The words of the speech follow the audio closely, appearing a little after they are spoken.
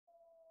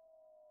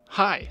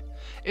Hi,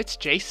 it's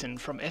Jason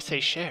from SA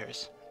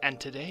Shares, and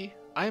today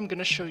I am going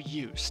to show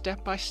you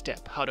step by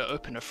step how to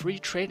open a free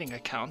trading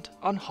account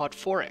on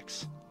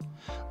HotForex.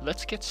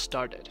 Let's get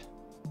started.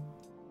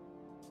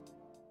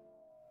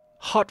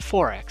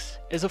 HotForex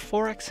is a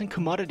forex and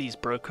commodities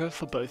broker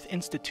for both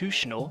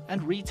institutional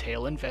and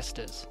retail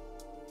investors.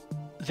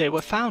 They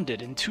were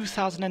founded in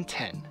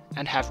 2010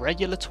 and have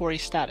regulatory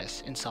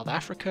status in South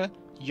Africa,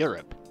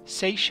 Europe,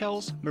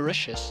 Seychelles,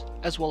 Mauritius,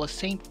 as well as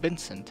St.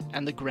 Vincent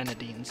and the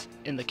Grenadines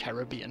in the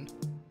Caribbean.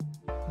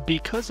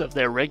 Because of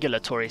their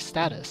regulatory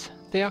status,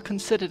 they are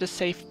considered a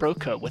safe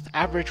broker with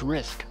average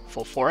risk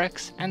for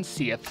Forex and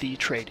CFD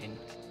trading.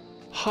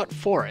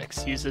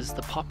 HotForex uses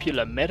the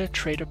popular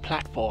MetaTrader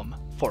platform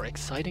for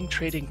exciting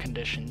trading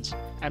conditions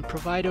and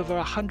provide over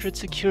 100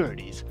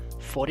 securities,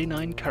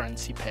 49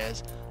 currency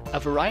pairs, a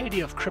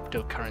variety of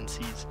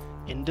cryptocurrencies,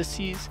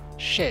 indices,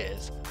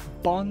 shares,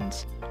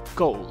 bonds,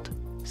 gold,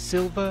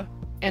 silver,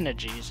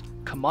 energies,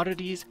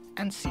 commodities,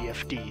 and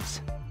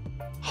CFDs.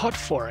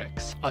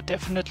 HotForex are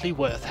definitely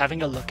worth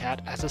having a look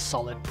at as a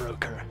solid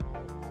broker.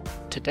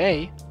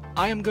 Today,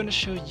 I am going to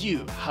show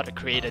you how to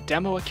create a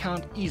demo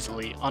account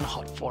easily on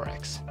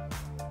HotForex.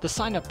 The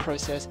sign-up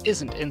process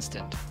isn't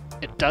instant.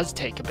 It does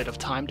take a bit of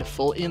time to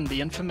fill in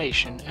the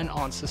information and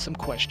answer some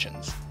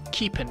questions.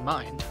 Keep in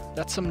mind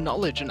that some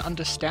knowledge and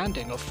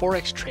understanding of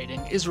Forex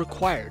trading is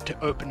required to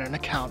open an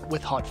account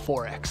with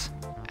HotForex.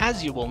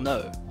 As you will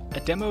know, a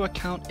demo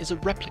account is a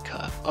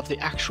replica of the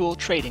actual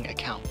trading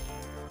account.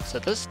 So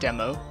this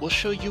demo will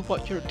show you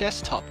what your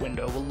desktop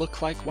window will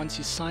look like once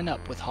you sign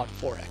up with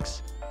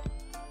HotForex.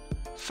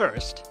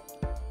 First,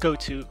 go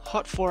to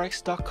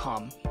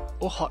hotforex.com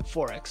or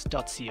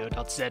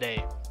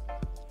hotforex.co.za.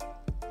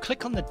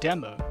 Click on the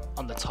demo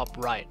on the top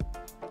right.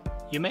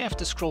 You may have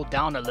to scroll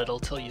down a little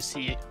till you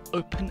see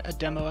Open a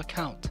Demo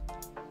Account.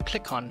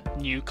 Click on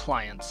New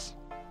Clients.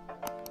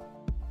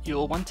 You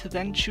will want to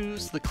then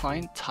choose the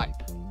client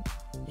type.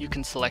 You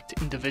can select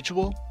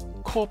individual,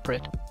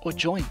 corporate, or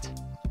joint.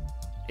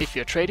 If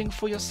you're trading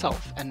for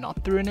yourself and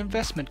not through an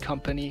investment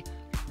company,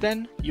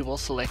 then you will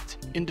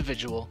select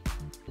individual.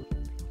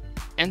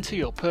 Enter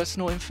your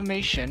personal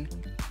information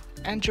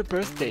and your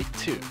birth date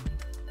too.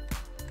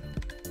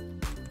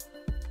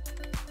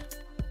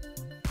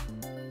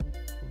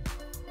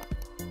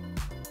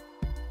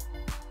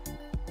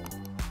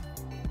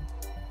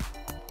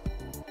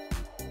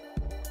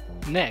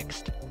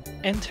 Next,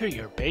 enter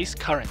your base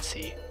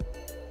currency.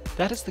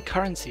 That is the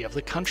currency of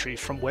the country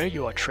from where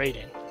you are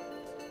trading.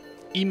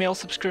 Email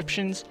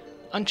subscriptions,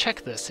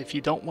 uncheck this if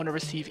you don't want to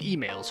receive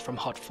emails from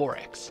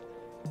HotForex.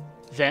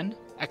 Then,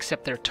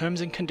 accept their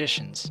terms and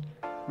conditions.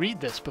 Read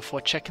this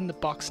before checking the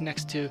box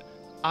next to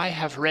I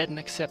have read and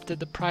accepted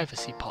the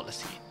privacy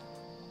policy.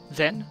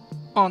 Then,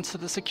 answer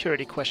the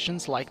security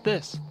questions like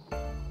this.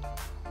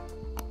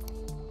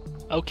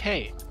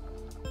 Okay,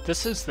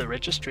 this is the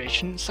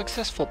registration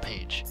successful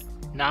page.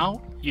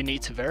 Now, you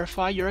need to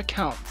verify your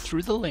account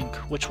through the link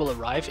which will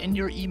arrive in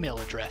your email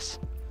address.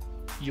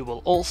 You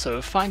will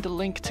also find a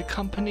link to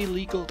company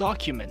legal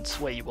documents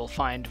where you will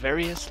find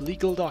various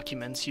legal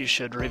documents you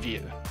should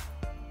review.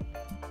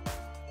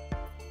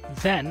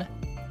 Then,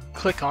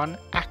 click on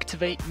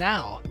Activate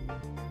Now.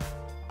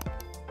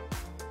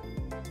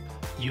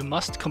 You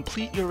must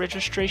complete your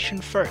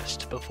registration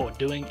first before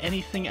doing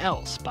anything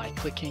else by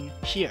clicking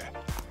here.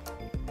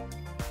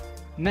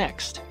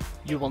 Next,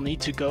 you will need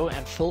to go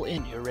and fill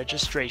in your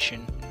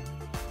registration.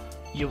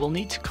 You will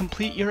need to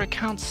complete your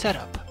account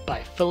setup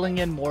by filling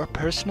in more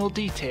personal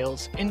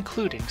details,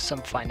 including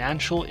some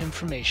financial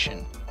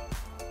information.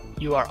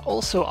 You are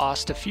also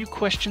asked a few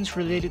questions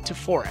related to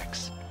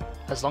Forex.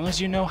 As long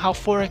as you know how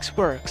Forex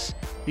works,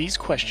 these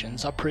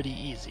questions are pretty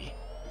easy.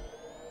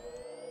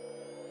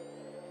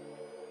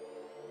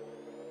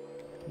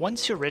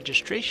 Once your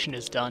registration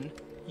is done,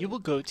 you will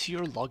go to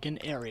your login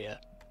area,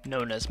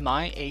 known as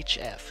My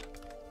HF.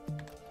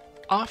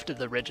 After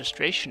the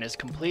registration is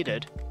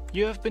completed,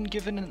 you have been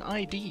given an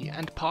ID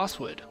and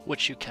password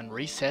which you can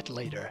reset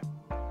later.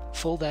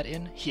 Fill that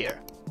in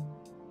here.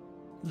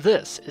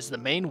 This is the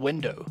main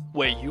window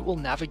where you will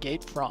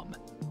navigate from.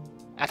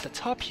 At the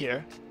top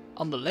here,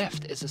 on the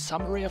left is a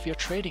summary of your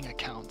trading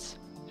accounts,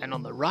 and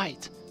on the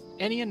right,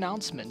 any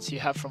announcements you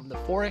have from the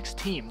Forex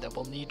team that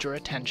will need your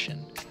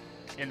attention.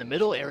 In the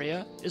middle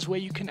area is where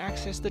you can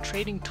access the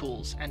trading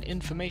tools and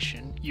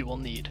information you will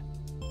need.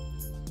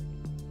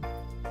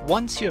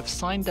 Once you have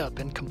signed up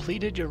and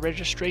completed your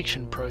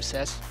registration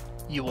process,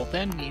 you will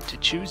then need to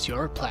choose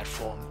your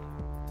platform.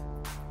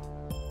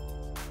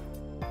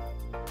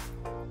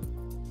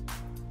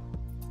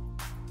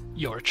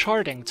 Your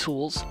charting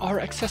tools are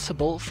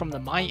accessible from the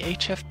My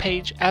HF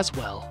page as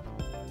well.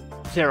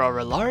 There are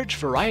a large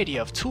variety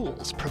of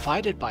tools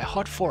provided by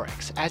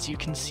HotForex, as you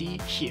can see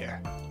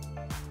here.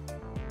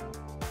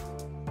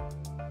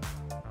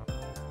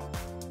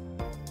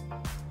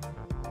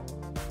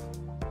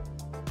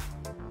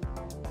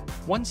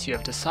 Once you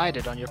have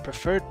decided on your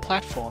preferred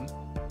platform,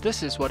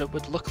 this is what it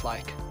would look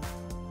like.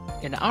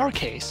 In our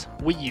case,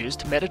 we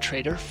used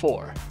MetaTrader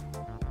 4.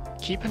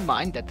 Keep in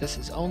mind that this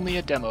is only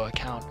a demo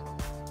account.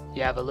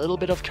 You have a little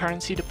bit of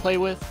currency to play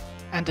with,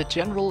 and a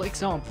general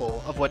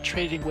example of what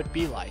trading would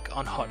be like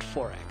on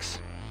HotForex.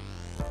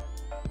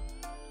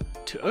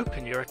 To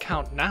open your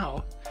account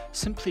now,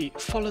 simply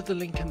follow the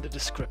link in the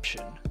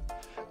description.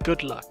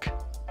 Good luck!